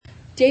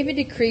David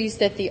decrees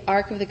that the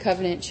Ark of the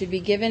Covenant should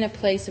be given a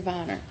place of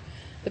honor.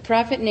 The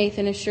prophet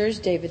Nathan assures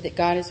David that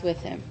God is with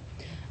him.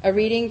 A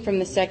reading from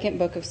the second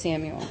book of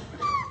Samuel.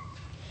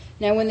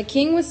 Now when the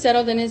king was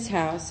settled in his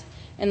house,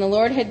 and the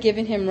Lord had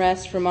given him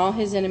rest from all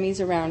his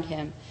enemies around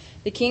him,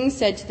 the king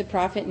said to the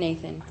prophet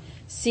Nathan,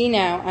 "See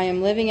now, I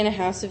am living in a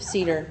house of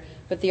cedar,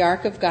 but the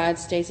ark of God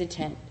stays a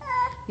tent."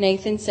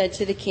 Nathan said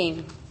to the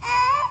king,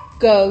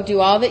 "Go, do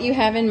all that you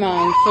have in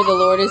mind, for the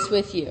Lord is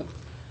with you."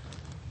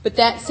 But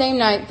that same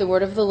night the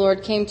word of the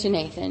Lord came to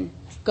Nathan,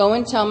 "Go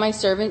and tell my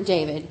servant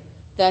David,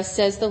 thus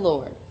says the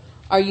Lord,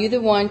 are you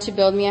the one to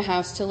build me a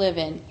house to live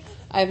in?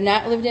 I have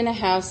not lived in a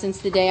house since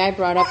the day I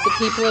brought up the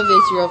people of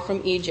Israel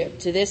from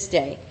Egypt to this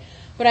day,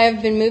 but I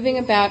have been moving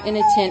about in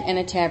a tent and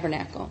a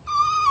tabernacle.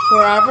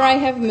 Wherever I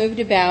have moved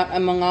about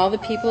among all the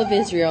people of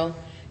Israel,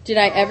 did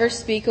I ever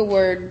speak a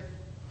word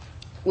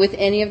with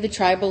any of the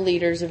tribal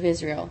leaders of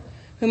Israel,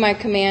 whom I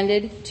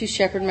commanded to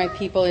shepherd my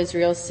people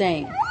Israel,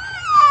 saying,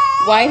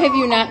 why have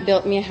you not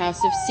built me a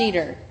house of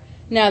cedar?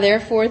 Now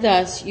therefore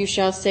thus you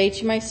shall say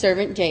to my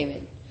servant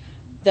David,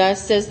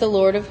 thus says the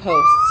Lord of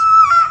hosts,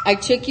 I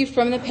took you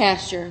from the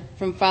pasture,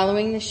 from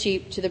following the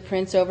sheep to the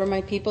prince over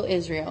my people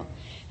Israel,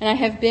 and I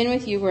have been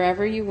with you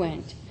wherever you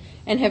went,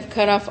 and have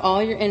cut off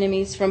all your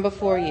enemies from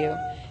before you,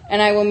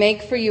 and I will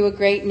make for you a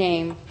great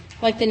name,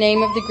 like the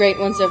name of the great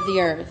ones of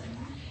the earth.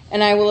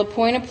 And I will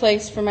appoint a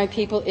place for my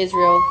people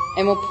Israel,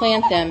 and will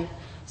plant them,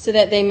 so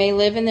that they may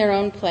live in their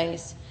own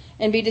place,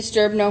 and be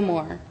disturbed no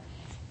more.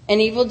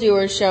 And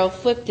evildoers shall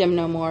afflict them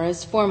no more,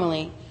 as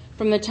formerly,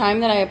 from the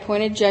time that I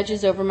appointed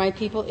judges over my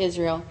people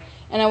Israel,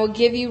 and I will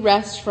give you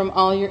rest from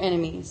all your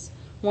enemies.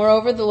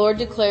 Moreover, the Lord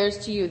declares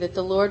to you that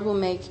the Lord will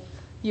make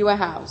you a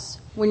house.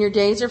 When your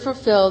days are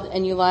fulfilled,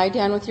 and you lie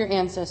down with your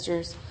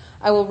ancestors,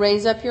 I will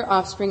raise up your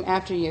offspring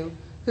after you,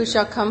 who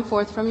shall come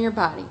forth from your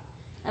body,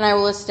 and I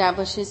will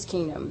establish his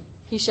kingdom.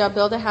 He shall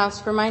build a house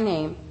for my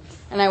name,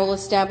 and I will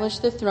establish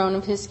the throne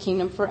of his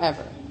kingdom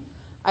forever.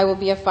 I will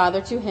be a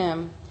father to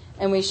him,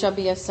 and we shall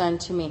be a son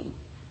to me.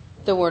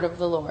 The word of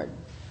the Lord.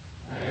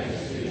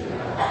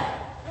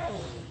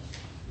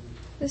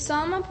 The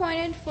psalm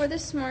appointed for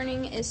this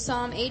morning is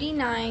Psalm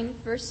 89,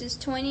 verses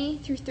 20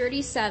 through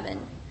 37.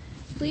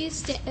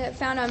 Please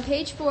found on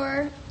page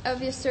 4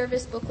 of your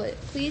service booklet.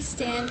 Please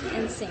stand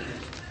and sing.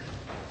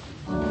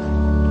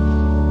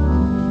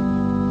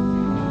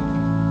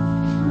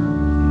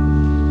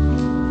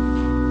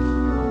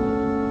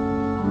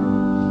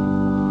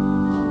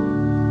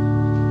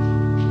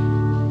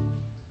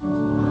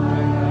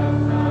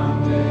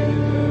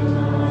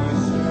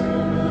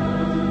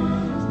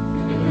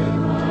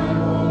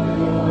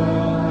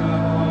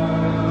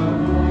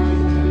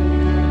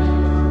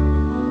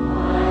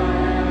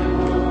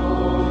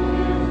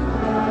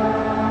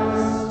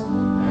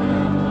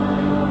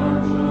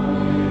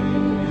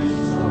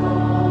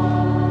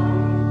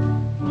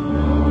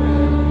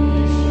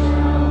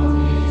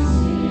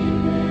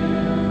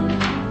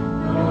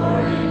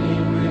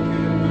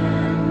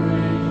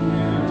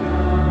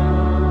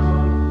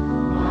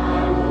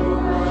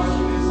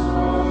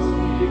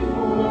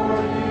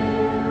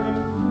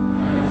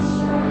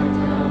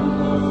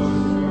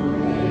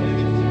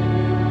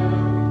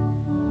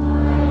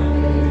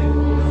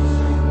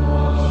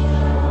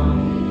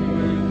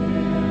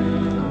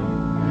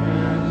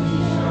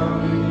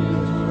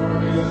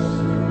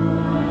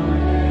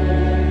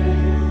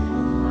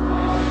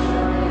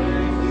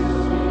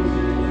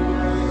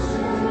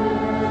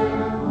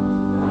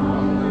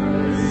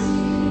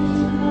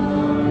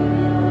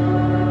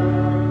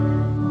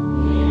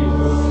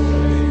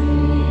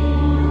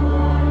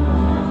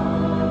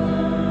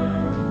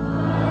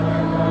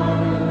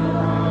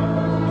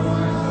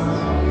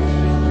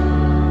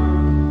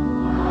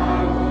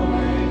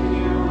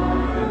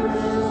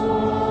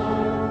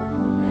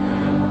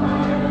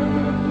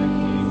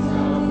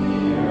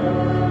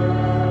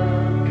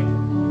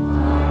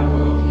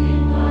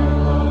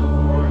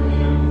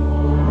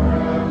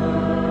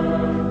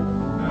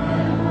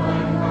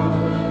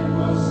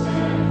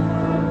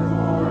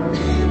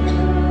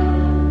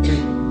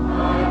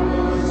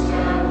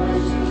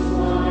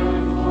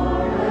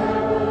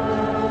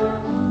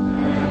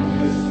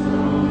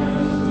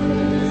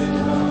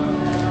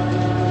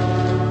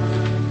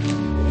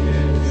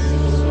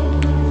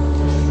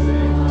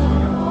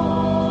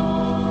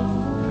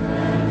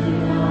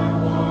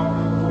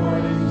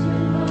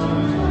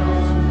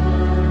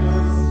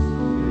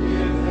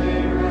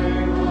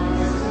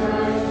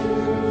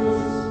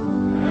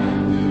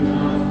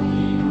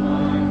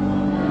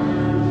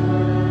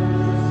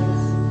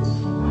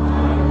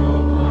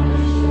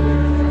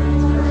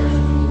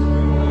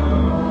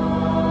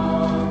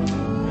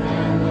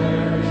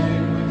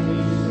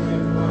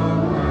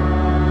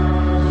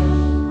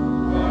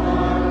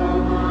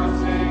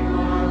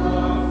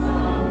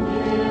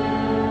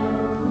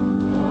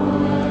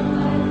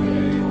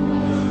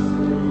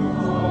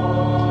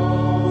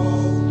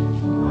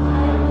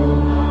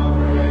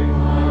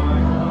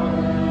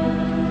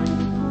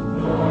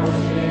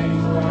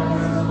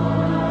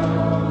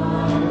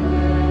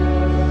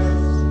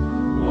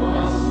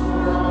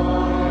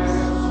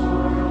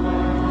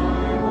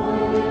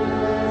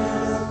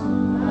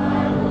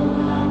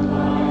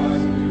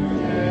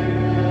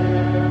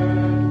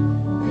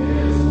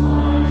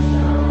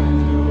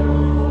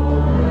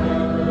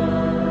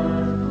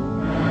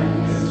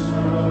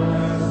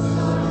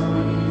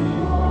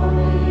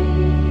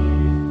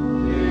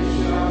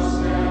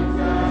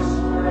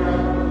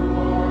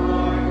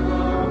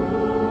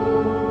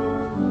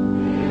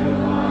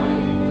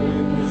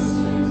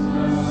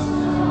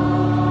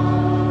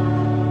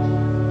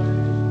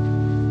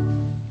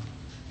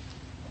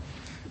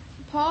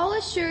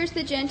 assures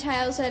the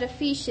Gentiles at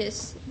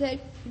Ephesus that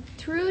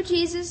through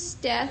Jesus'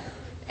 death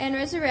and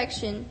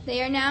resurrection,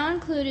 they are now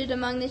included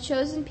among the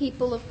chosen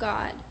people of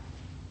God.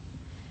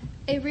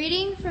 A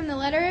reading from the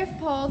letter of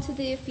Paul to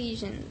the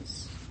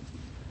Ephesians.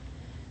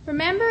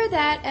 Remember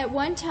that at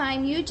one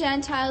time you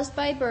Gentiles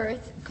by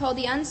birth, called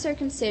the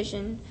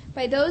uncircumcision,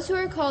 by those who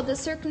are called the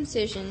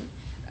circumcision,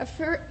 a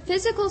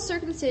physical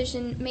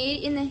circumcision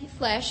made in the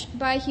flesh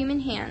by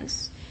human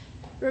hands.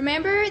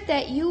 Remember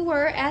that you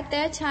were at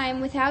that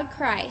time without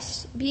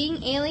Christ,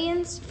 being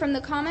aliens from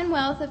the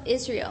commonwealth of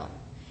Israel,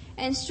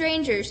 and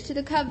strangers to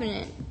the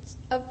covenant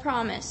of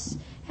promise,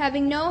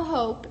 having no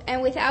hope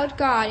and without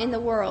God in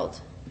the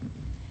world.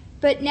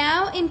 But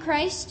now in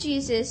Christ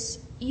Jesus,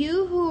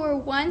 you who were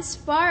once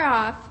far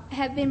off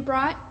have been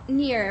brought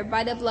near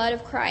by the blood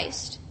of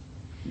Christ.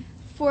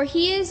 For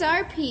he is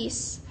our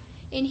peace.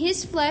 In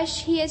his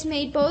flesh he has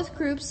made both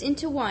groups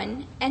into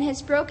one, and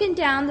has broken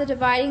down the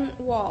dividing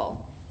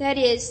wall, that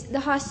is,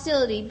 the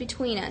hostility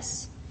between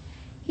us.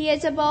 He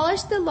has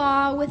abolished the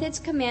law with its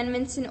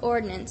commandments and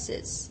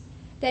ordinances,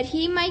 that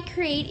he might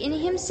create in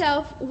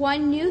himself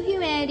one new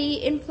humanity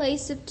in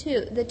place of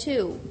the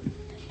two,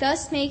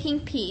 thus making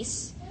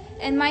peace,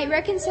 and might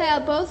reconcile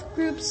both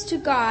groups to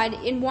God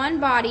in one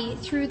body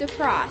through the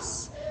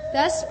cross,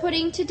 thus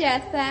putting to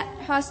death that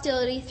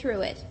hostility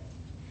through it.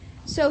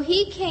 So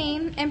he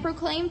came and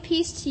proclaimed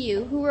peace to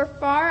you who were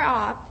far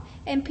off,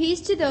 and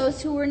peace to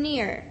those who were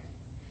near.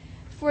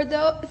 For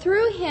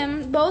through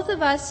him both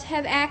of us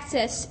have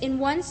access in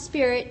one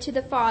Spirit to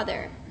the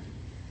Father.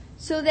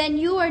 So then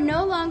you are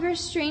no longer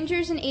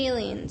strangers and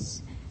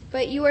aliens,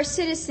 but you are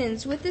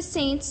citizens with the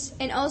saints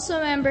and also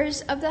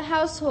members of the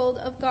household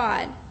of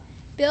God,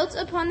 built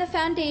upon the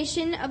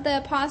foundation of the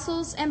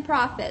apostles and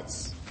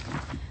prophets,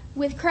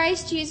 with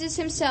Christ Jesus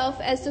himself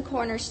as the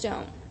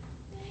cornerstone.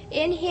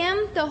 In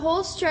him the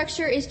whole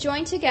structure is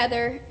joined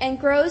together and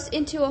grows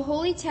into a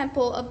holy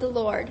temple of the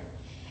Lord,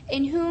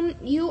 in whom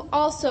you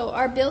also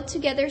are built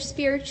together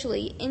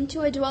spiritually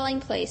into a dwelling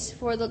place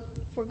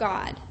for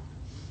God.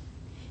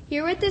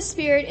 Hear what the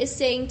Spirit is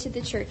saying to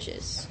the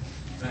churches.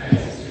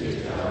 Thanks be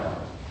to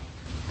God.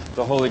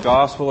 The Holy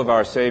Gospel of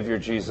our Savior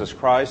Jesus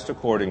Christ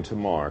according to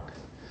Mark.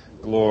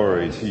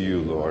 Glory to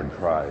you, Lord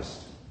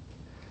Christ.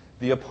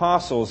 The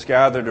apostles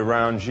gathered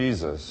around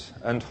Jesus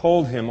and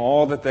told him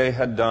all that they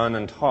had done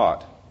and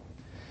taught.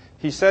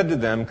 He said to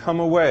them, "Come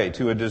away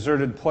to a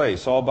deserted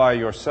place all by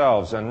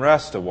yourselves and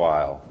rest a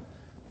while."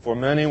 For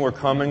many were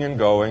coming and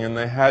going, and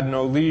they had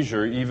no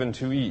leisure even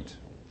to eat.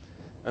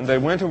 And they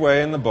went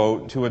away in the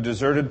boat to a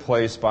deserted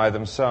place by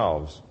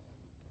themselves.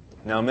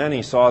 Now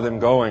many saw them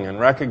going and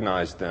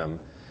recognized them,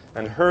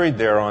 and hurried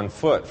there on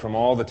foot from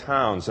all the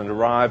towns and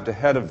arrived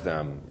ahead of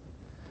them.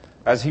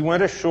 As he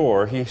went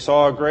ashore, he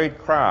saw a great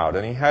crowd,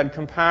 and he had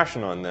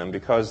compassion on them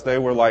because they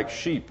were like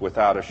sheep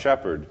without a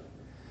shepherd.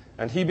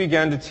 And he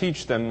began to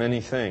teach them many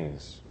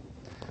things.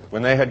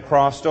 When they had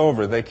crossed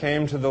over, they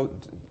came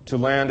to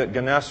land at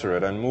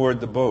Gennesaret and moored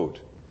the boat.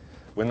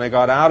 When they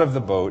got out of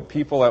the boat,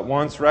 people at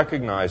once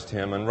recognized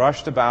him and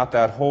rushed about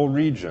that whole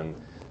region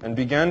and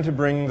began to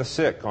bring the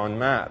sick on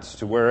mats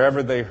to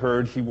wherever they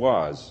heard he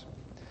was.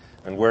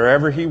 And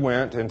wherever he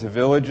went, into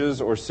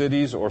villages or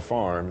cities or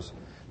farms,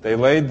 they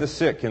laid the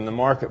sick in the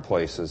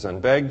marketplaces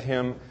and begged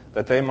him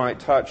that they might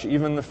touch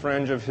even the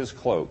fringe of his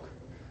cloak.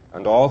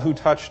 And all who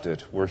touched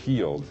it were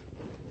healed.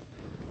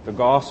 The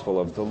Gospel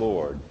of the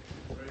Lord.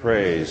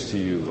 Praise to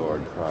you,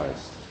 Lord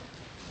Christ.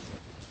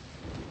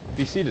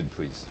 Be seated,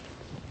 please.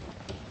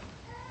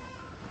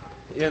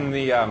 In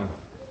the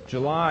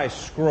July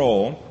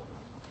Scroll,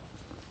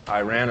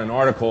 I ran an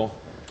article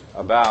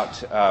about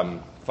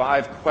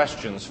 5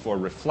 questions for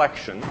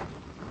reflection.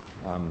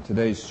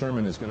 Today's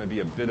sermon is going to be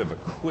a bit of a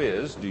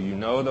quiz. Do you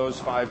know those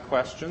 5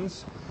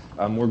 questions?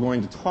 We're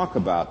going to talk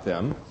about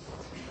them.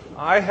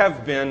 I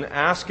have been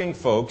asking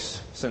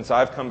folks, since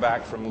I've come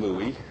back from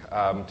Louis,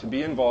 to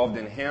be involved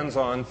in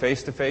hands-on,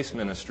 face-to-face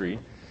ministry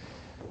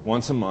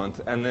once a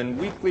month, and then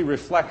weekly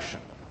reflection.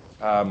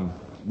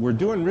 We're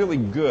doing really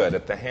good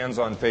at the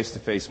hands-on,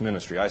 face-to-face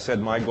ministry. I said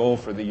my goal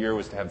for the year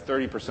was to have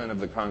 30% of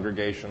the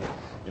congregation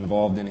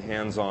involved in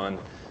hands-on,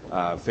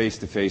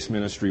 face-to-face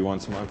ministry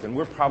once a month, and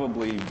we're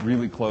probably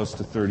really close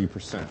to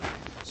 30%.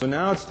 So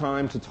now it's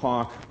time to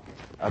talk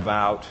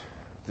about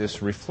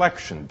this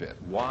reflection bit.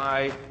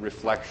 Why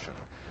reflection?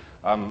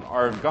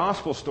 Our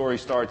gospel story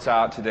starts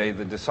out today,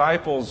 the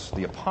disciples,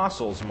 the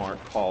apostles, Mark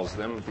calls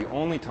them, the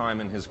only time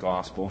in his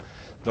gospel,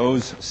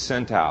 those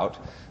sent out.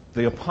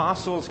 The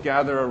apostles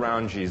gather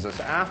around Jesus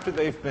after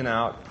they've been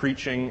out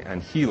preaching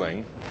and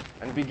healing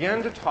and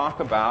begin to talk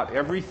about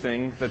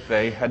everything that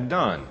they had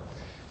done.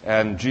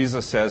 And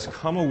Jesus says,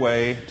 "Come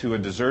away to a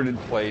deserted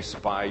place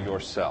by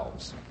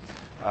yourselves."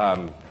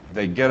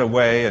 They get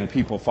away and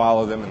people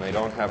follow them and they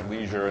don't have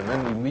leisure. And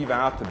then we leave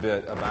out the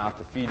bit about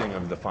the feeding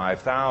of the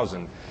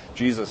 5,000.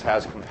 Jesus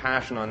has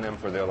compassion on them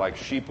for they're like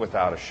sheep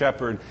without a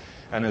shepherd.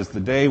 And as the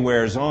day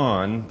wears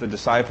on, the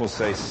disciples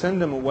say,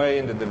 "Send them away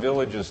into the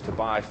villages to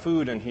buy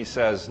food." And he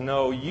says,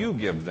 "No, you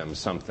give them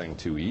something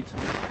to eat."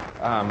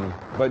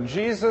 But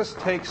Jesus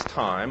takes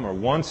time, or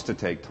wants to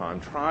take time,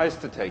 tries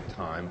to take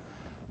time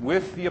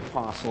with the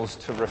apostles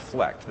to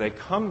reflect. They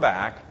come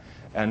back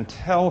and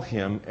tell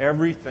him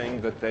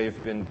everything that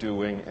they've been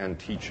doing and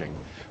teaching.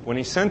 When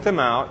he sent them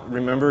out,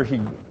 remember,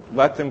 he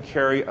let them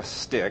carry a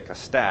stick, a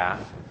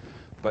staff,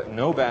 but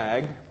no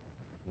bag,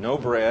 no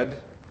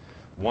bread,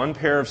 one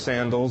pair of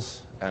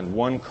sandals, and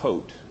one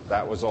coat.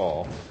 That was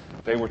all.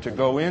 They were to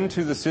go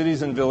into the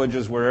cities and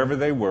villages wherever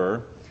they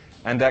were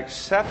and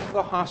accept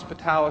the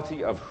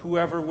hospitality of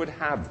whoever would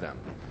have them.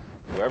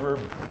 Whoever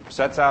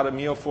sets out a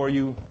meal for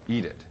you,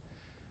 eat it.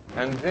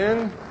 And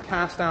then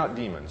cast out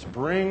demons.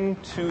 Bring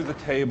to the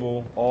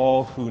table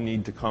all who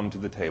need to come to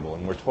the table.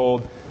 And we're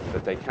told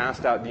that they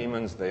cast out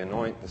demons, they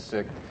anoint the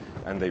sick,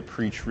 and they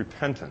preach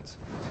repentance.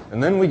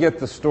 And then we get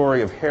the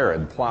story of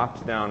Herod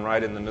plopped down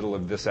right in the middle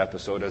of this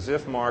episode, as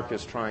if Mark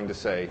is trying to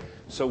say,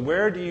 so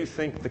where do you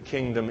think the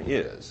kingdom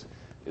is?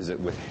 Is it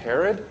with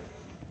Herod,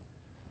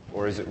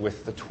 or is it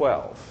with the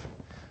 12?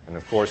 And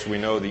of course we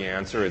know the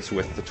answer, it's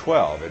with the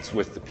 12. It's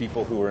with the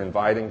people who are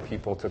inviting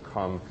people to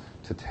come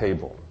to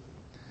table.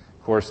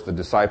 Of course, the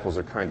disciples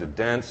are kind of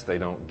dense. They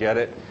don't get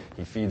it.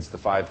 He feeds the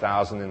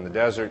 5,000 in the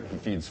desert. He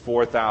feeds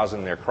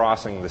 4,000. They're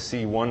crossing the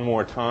sea one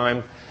more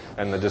time.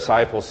 And the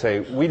disciples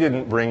say, we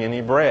didn't bring any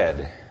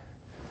bread.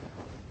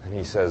 And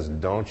he says,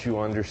 don't you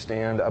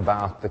understand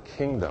about the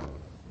kingdom?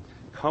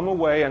 Come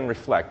away and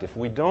reflect. If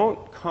we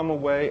don't come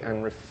away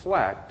and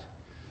reflect,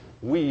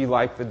 we,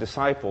 like the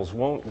disciples,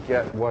 won't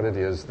get what it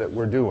is that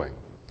we're doing.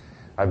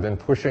 I've been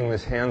pushing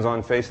this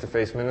hands-on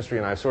face-to-face ministry,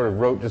 and I sort of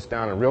wrote just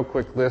down a real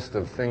quick list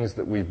of things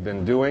that we've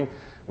been doing.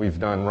 We've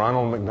done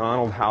Ronald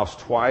McDonald House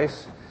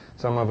twice.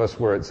 Some of us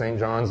were at St.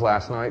 John's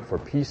last night for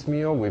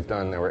piecemeal.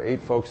 There were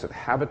 8 folks at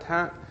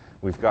Habitat.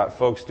 We've got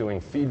folks doing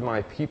Feed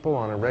My People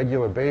on a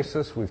regular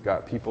basis. We've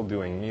got people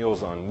doing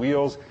Meals on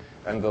Wheels,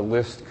 and the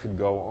list could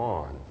go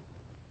on.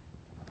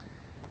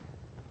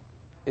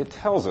 It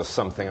tells us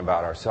something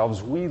about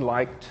ourselves. We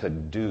like to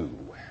do.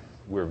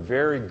 We're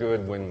very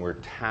good when we're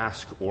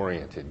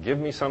task-oriented. Give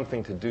me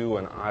something to do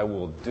and I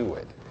will do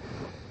it.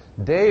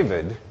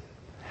 David,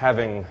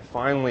 having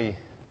finally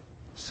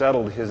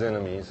settled his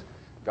enemies,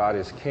 got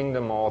his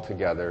kingdom all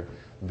together,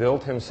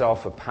 built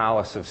himself a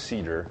palace of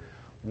cedar,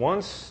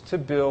 wants to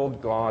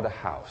build God a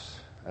house.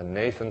 And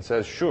Nathan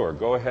says, sure,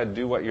 go ahead,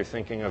 do what you're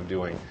thinking of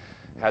doing.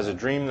 Has a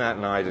dream that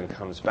night and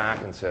comes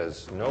back and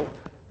says, nope.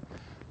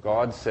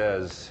 God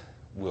says,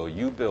 will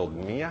you build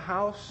me a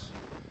house?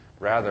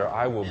 Rather,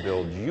 I will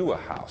build you a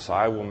house.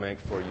 I will make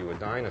for you a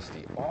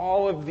dynasty.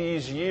 All of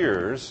these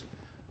years,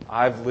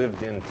 I've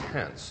lived in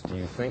tents. Do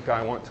you think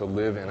I want to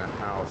live in a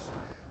house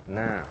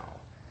now?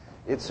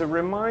 It's a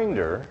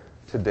reminder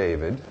to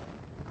David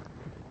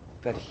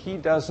that he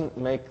doesn't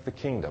make the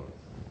kingdom.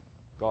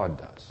 God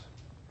does.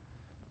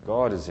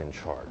 God is in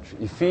charge.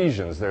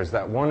 Ephesians, there's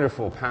that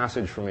wonderful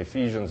passage from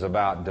Ephesians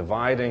about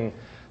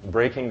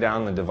breaking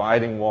down the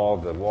dividing wall,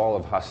 the wall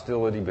of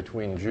hostility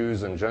between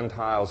Jews and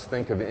Gentiles.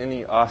 Think of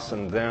any us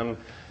and them,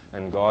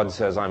 and God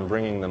says, I'm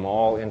bringing them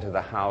all into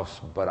the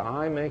house, but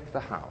I make the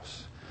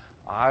house.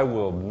 I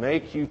will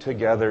make you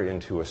together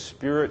into a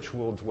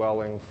spiritual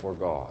dwelling for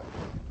God.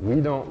 We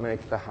don't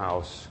make the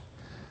house,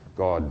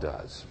 God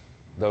does.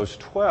 Those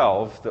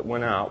 12 that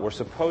went out were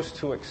supposed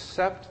to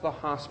accept the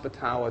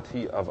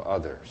hospitality of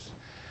others.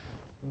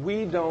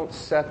 We don't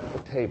set the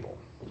table.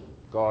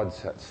 God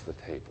sets the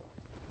table.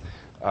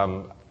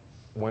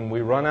 When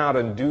we run out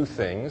and do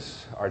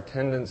things, our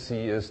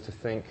tendency is to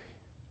think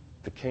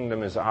the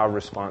kingdom is our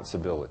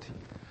responsibility.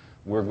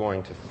 We're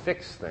going to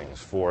fix things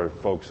for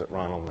folks at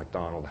Ronald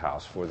McDonald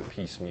House, for the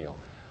piecemeal,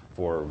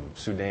 for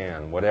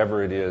Sudan,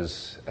 whatever it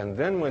is. And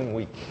then when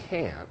we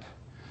can't,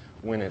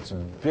 when it's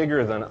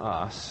bigger than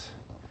us,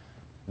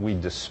 we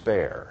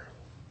despair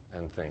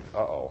and think,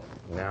 uh-oh,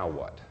 now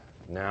what?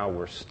 Now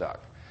we're stuck.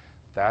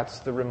 That's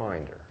the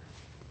reminder.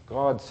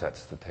 God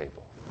sets the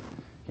table.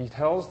 He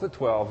tells the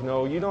 12,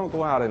 no, you don't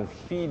go out and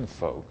feed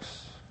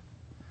folks.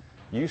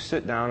 You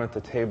sit down at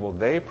the table,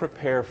 they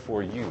prepare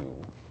for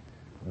you,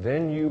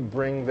 then you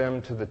bring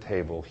them to the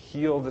table,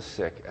 heal the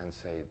sick, and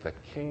say, the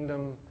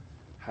kingdom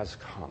has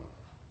come.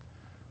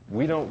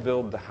 We don't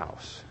build the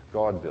house.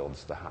 God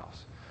builds the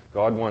house.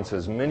 God wants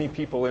as many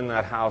people in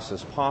that house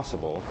as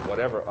possible,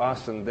 whatever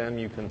us and them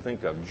you can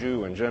think of,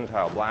 Jew and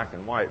Gentile, black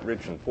and white,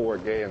 rich and poor,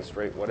 gay and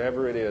straight,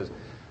 whatever it is,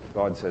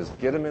 God says,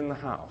 get them in the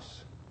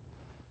house,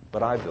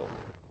 but I build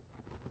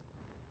it.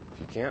 If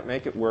you can't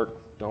make it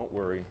work, don't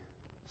worry.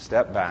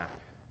 Step back,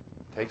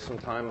 take some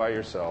time by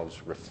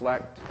yourselves,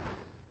 reflect,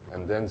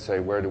 and then say,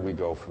 where do we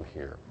go from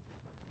here?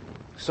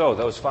 So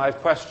those 5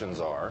 questions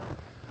are,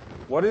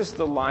 what is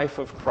the life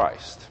of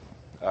Christ?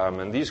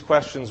 And these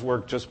questions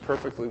work just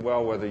perfectly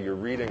well whether you're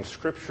reading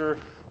Scripture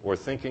or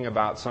thinking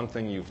about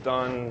something you've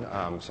done,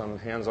 some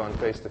hands-on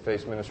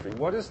face-to-face ministry.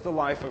 What is the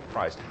life of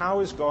Christ? How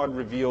is God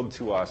revealed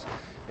to us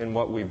in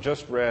what we've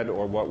just read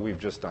or what we've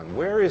just done?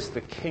 Where is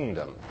the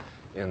kingdom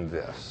in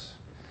this?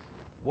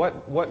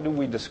 What do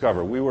we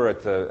discover? We were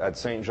at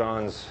St.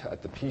 John's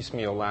at the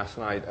piecemeal last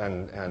night,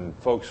 and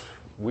folks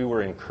we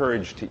were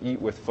encouraged to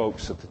eat with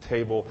folks at the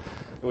table.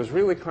 It was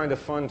really kind of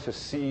fun to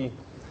see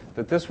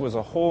that this was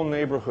a whole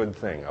neighborhood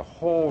thing, a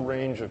whole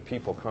range of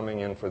people coming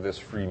in for this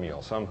free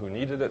meal, some who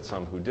needed it,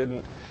 some who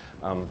didn't,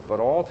 but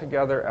all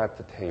together at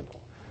the table.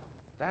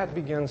 That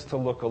begins to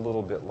look a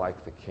little bit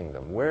like the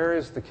kingdom. Where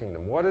is the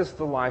kingdom? What is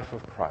the life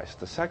of Christ?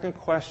 The second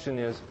question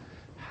is,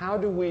 how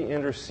do we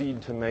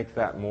intercede to make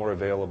that more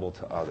available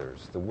to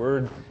others? The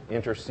word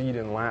intercede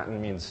in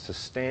Latin means to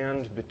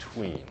stand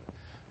between.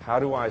 How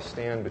do I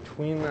stand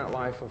between that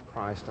life of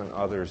Christ and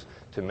others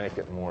to make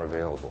it more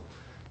available?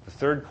 The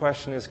third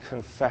question is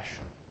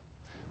confession.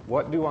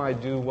 What do I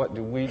do, what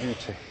do we do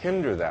to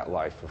hinder that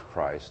life of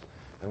Christ?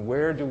 And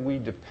where do we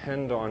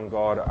depend on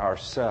God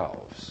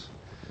ourselves?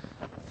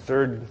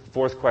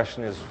 Fourth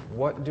question is,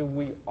 what do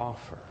we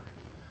offer?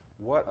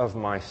 What of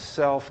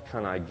myself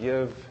can I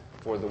give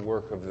for the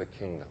work of the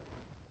kingdom?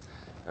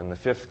 And the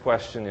fifth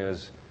question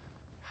is,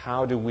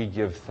 how do we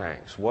give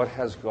thanks? What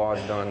has God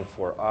done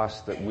for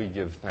us that we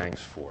give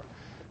thanks for?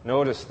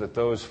 Notice that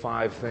those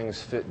 5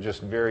 things fit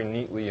just very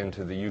neatly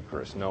into the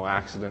Eucharist. No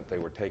accident, they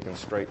were taken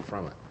straight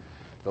from it.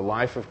 The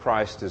life of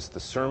Christ is the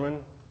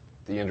sermon.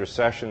 The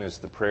intercession is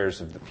the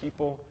prayers of the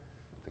people.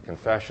 The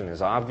confession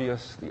is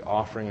obvious. The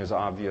offering is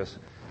obvious.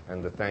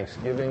 And the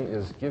thanksgiving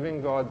is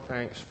giving God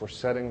thanks for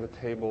setting the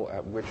table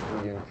at which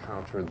we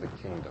encounter the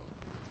kingdom.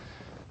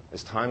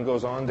 As time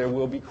goes on, there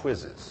will be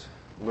quizzes.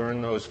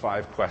 Learn those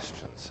 5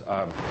 questions.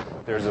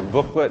 There's a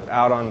booklet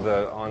out on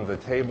the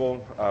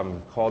table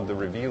called The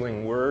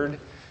Revealing Word,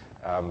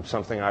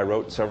 something I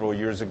wrote several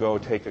years ago.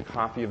 Take a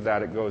copy of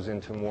that. It goes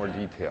into more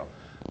detail.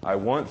 I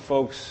want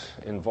folks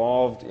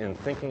involved in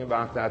thinking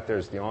about that.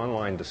 There's the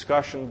online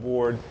discussion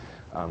board,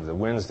 the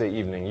Wednesday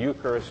evening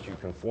Eucharist. You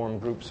can form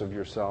groups of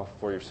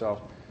for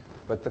yourself.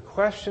 But the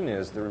question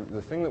is,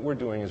 the thing that we're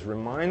doing is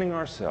reminding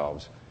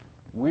ourselves,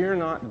 we're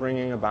not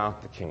bringing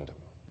about the kingdom.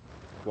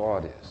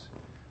 God is.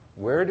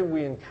 Where do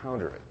we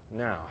encounter it?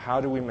 Now, how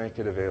do we make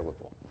it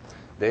available?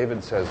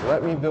 David says,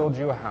 let me build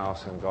you a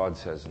house, and God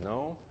says,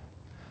 no,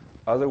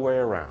 other way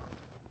around.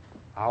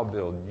 I'll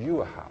build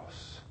you a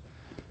house.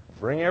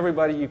 Bring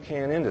everybody you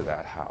can into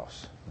that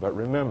house, but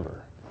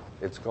remember,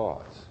 it's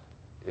God's.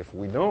 If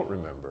we don't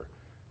remember,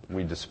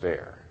 we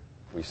despair.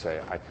 We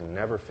say, I can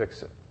never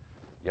fix it.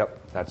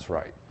 Yep, that's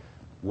right.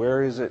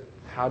 Where is it?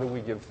 How do we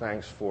give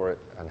thanks for it?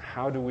 And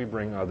how do we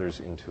bring others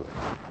into it?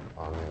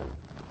 Amen.